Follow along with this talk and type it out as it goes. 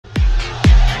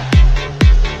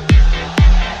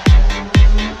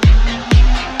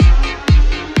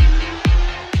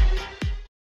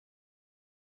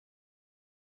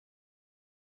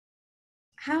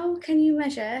How can you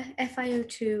measure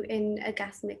FiO2 in a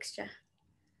gas mixture?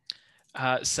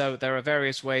 So there are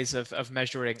various ways of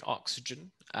measuring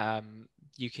oxygen.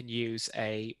 You can use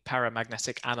a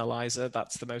paramagnetic analyzer.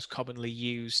 That's the most commonly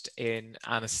used in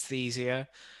anesthesia.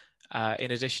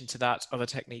 In addition to that, other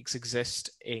techniques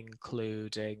exist,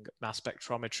 including mass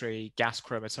spectrometry, gas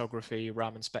chromatography,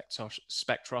 Raman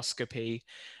spectroscopy.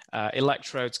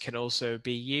 Electrodes can also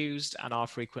be used and are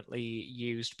frequently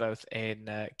used both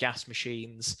in gas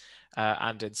machines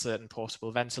and in certain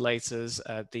portable ventilators.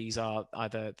 These are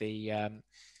either the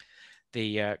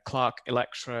Clark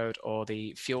electrode or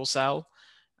the fuel cell.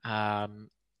 Yeah.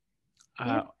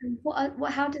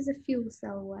 How does a fuel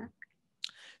cell work?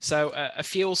 So a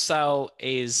fuel cell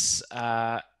is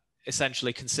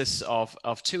essentially consists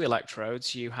of two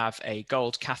electrodes. You have a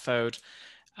gold cathode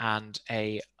and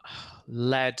a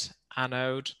lead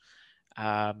anode.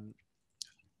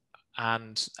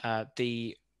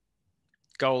 The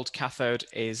gold cathode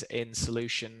is in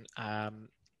solution,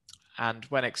 and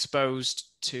when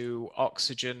exposed to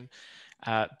oxygen,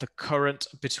 the current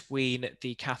between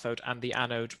the cathode and the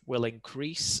anode will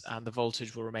increase and the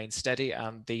voltage will remain steady,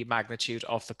 and the magnitude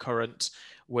of the current,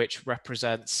 which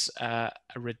represents a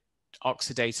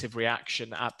oxidative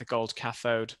reaction at the gold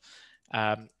cathode.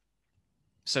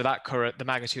 So that current, the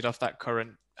magnitude of that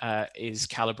current is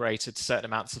calibrated to certain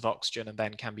amounts of oxygen and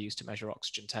then can be used to measure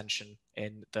oxygen tension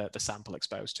in the sample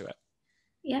exposed to it.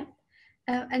 Yeah.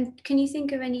 And can you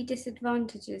think of any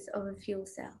disadvantages of a fuel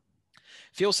cell?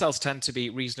 Fuel cells tend to be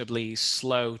reasonably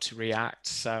slow to react,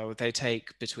 so they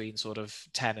take between sort of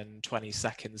 10 and 20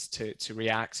 seconds to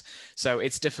react. So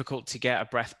it's difficult to get a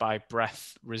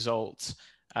breath-by-breath result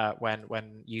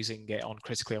when using it on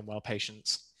critically unwell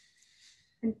patients.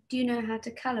 And do you know how to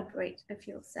calibrate a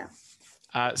fuel cell?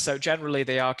 So generally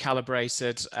they are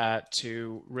calibrated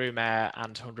to room air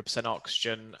and 100%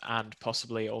 oxygen, and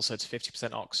possibly also to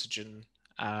 50% oxygen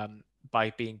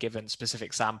by being given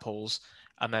specific samples.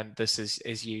 And then this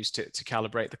is used to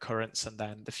calibrate the currents, and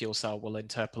then the fuel cell will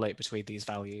interpolate between these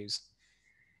values.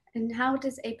 And how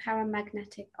does a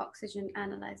paramagnetic oxygen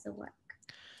analyzer work?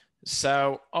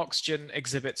 So oxygen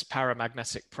exhibits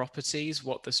paramagnetic properties.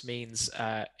 What this means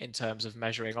in terms of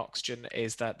measuring oxygen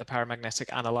is that the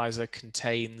paramagnetic analyzer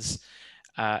contains,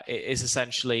 it is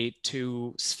essentially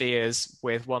two spheres,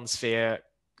 with one sphere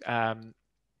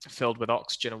filled with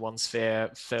oxygen and one sphere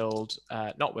filled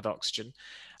not with oxygen.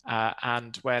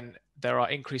 And when there are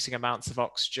increasing amounts of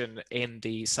oxygen in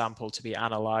the sample to be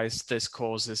analyzed, this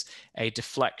causes a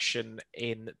deflection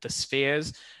in the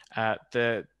spheres.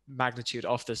 The magnitude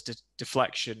of this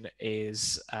deflection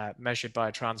is measured by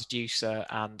a transducer,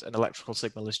 and an electrical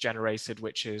signal is generated,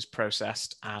 which is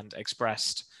processed and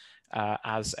expressed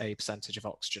as a percentage of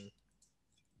oxygen.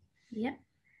 Yeah.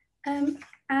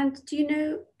 And do you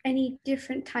know any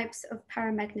different types of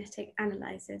paramagnetic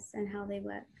analyzers and how they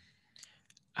work?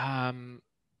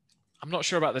 I'm not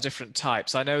sure about the different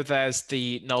types. I know there's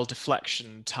the null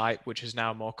deflection type, which is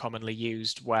now more commonly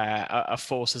used, where a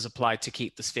force is applied to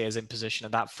keep the spheres in position,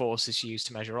 and that force is used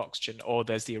to measure oxygen. Or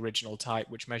there's the original type,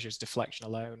 which measures deflection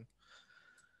alone.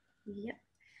 Yep.